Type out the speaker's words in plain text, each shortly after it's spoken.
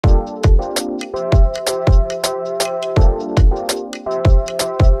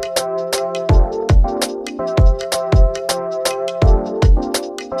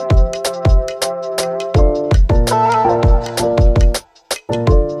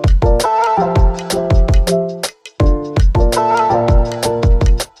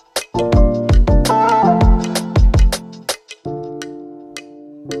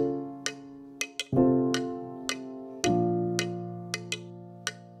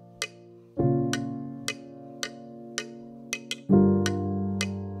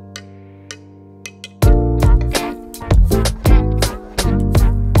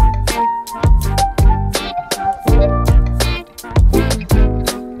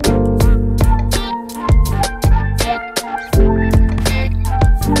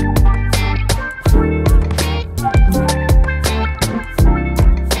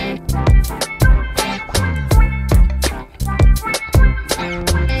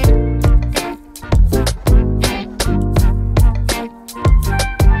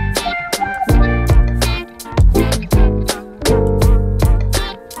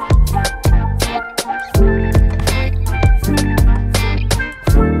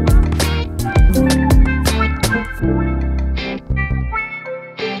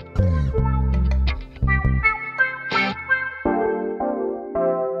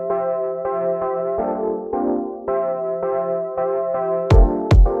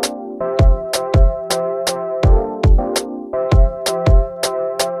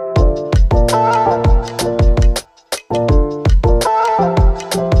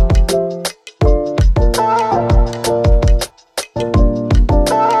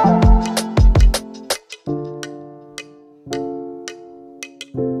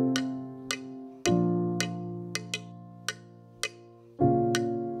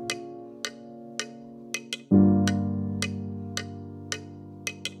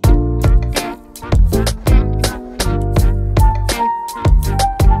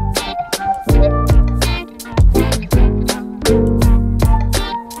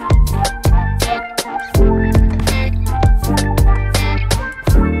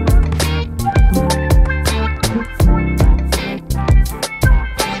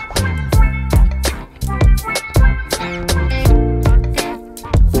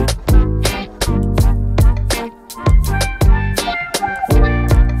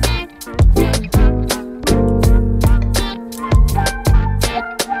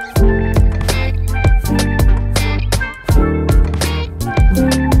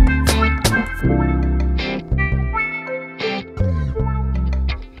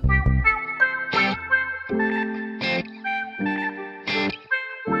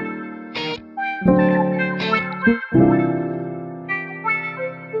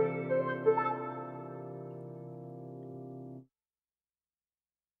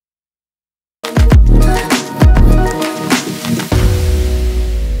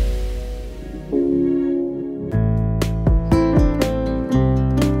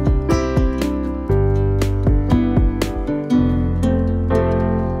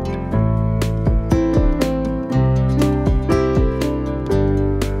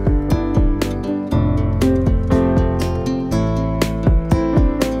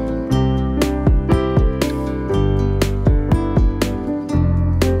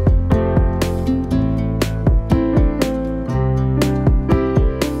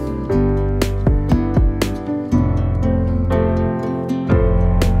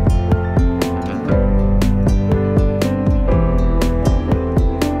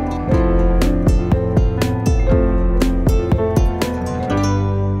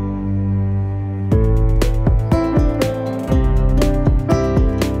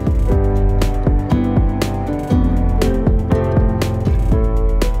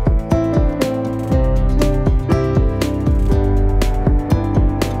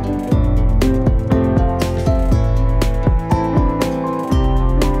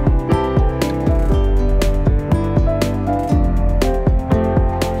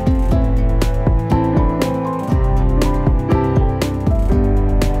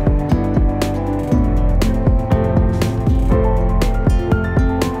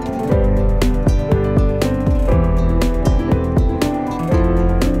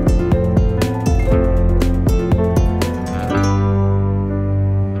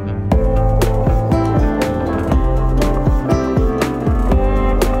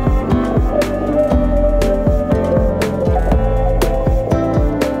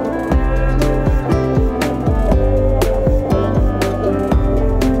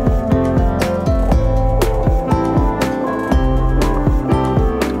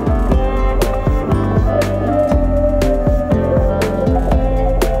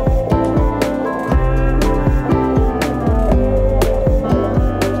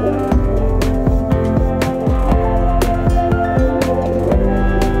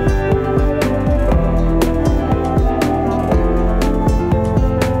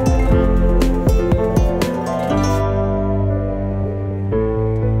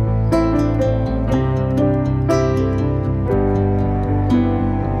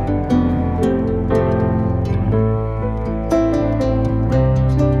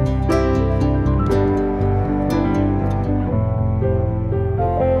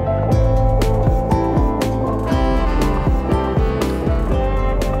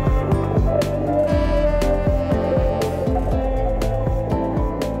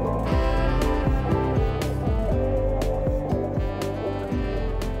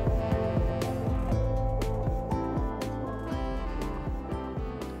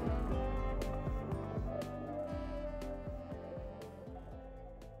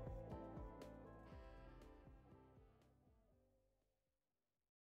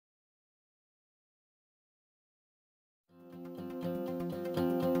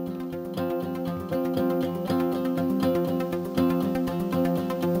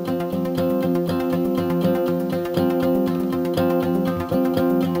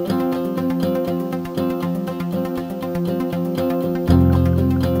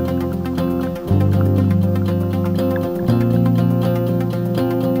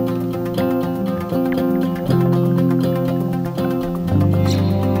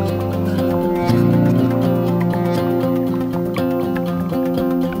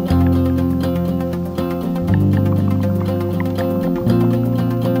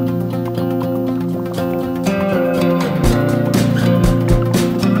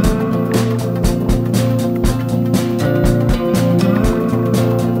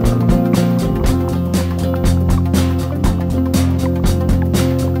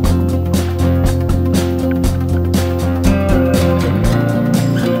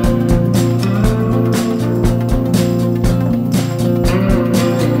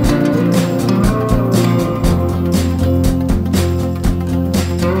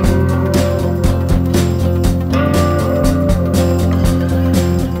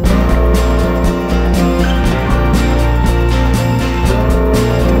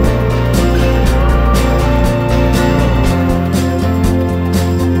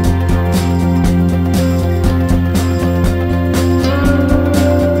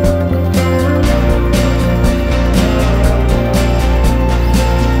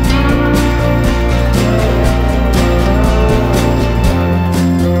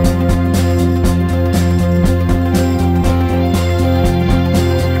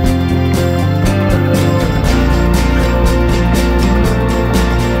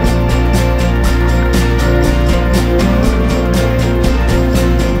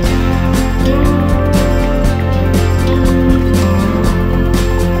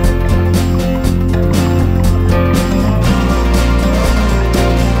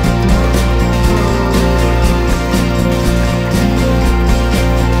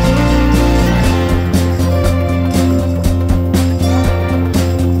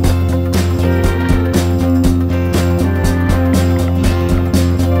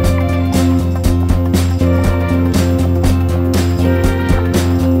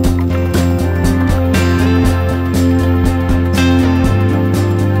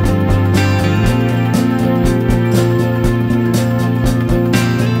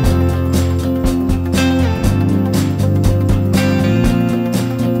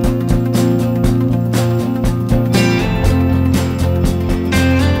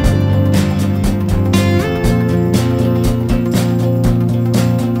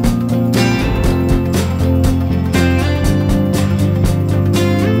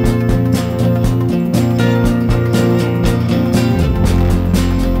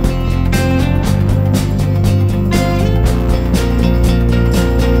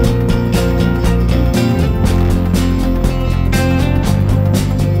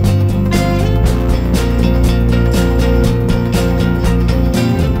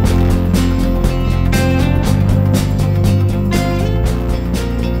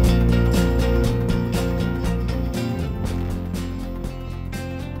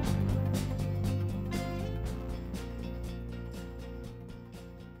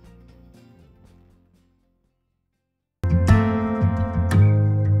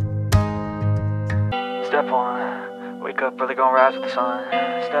Step 1, wake up early, gonna rise with the sun.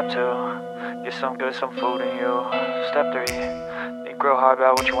 Step 2, get some good, some food in you. Step 3, think real hard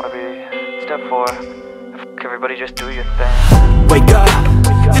about what you wanna be. Step 4, fuck everybody, just do your thing. Wake up,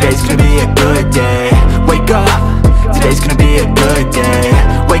 today's gonna be a good day. Wake up, today's gonna be a good day.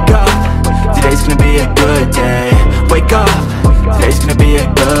 Wake up, today's gonna be a good day. Wake up, today's gonna be a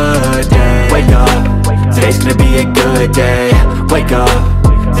good day. Wake up, today's gonna be a good day. Wake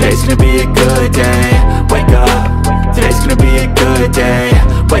up, today's gonna be a good day. Wake up, today's gonna be a good day.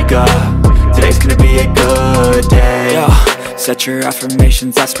 Wake up, today's gonna be a good day. Yo, set your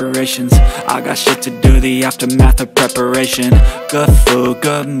affirmations, aspirations. I got shit to do, the aftermath of preparation. Good food,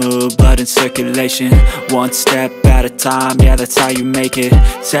 good mood, blood in circulation. One step at a time, yeah, that's how you make it.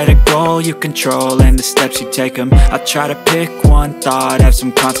 Set a goal you control and the steps you take them. I try to pick one thought, have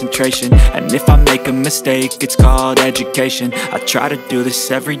some concentration. And if I make a mistake, it's called education. I try to do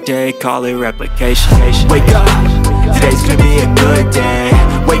this every day, call it replication. Wake up, today's gonna be a good day.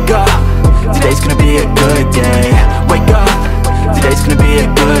 Wake up, today's gonna be a good day. Wake up, today's gonna be a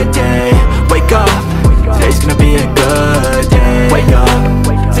good day. Wake up, today's gonna be a good day. Wake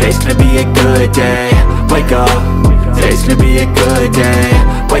up, today's gonna be a good day. Wake up, today's gonna be a good day.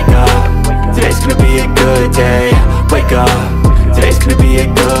 Wake up, today's gonna be a good day. Wake up, today's gonna be a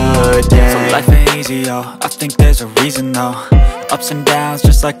good day. So life ain't easy, yo, I think there's a reason though. Ups and downs,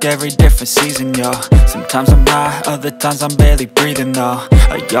 just like every different season, yo. Sometimes I'm high, other times I'm barely breathing, though.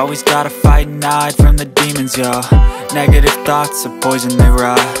 I always gotta fight and hide from the demons, yo. Negative thoughts are poison, they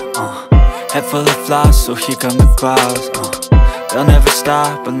rot. Head full of flies, so here come the clouds. They'll never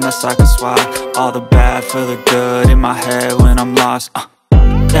stop unless I can swap all the bad for the good in my head when I'm lost.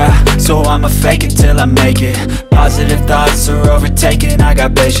 Yeah, so I'ma fake it till I make it. Positive thoughts are overtaken, I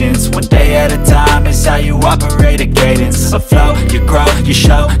got patience. One day at a time is how you operate a cadence. A flow, you grow, you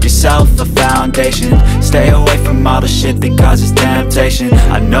show yourself a foundation. Stay away from all the shit that causes temptation.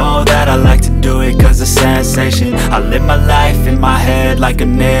 I know that I like to do it cause it's sensation. I live my life in my head like a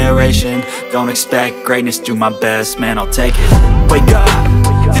narration. Don't expect greatness, do my best, man, I'll take it. Wake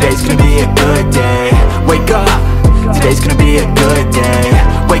up, today's gonna be a good day. Wake up, today's gonna be a good day.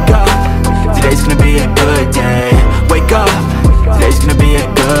 Wake up, today's gonna be a good day. Wake up, today's gonna be a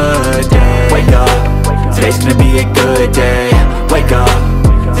good day. Wake up, today's gonna be a good day. Wake up,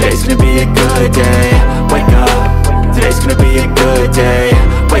 today's gonna be a good day. Wake up, today's gonna be a good day.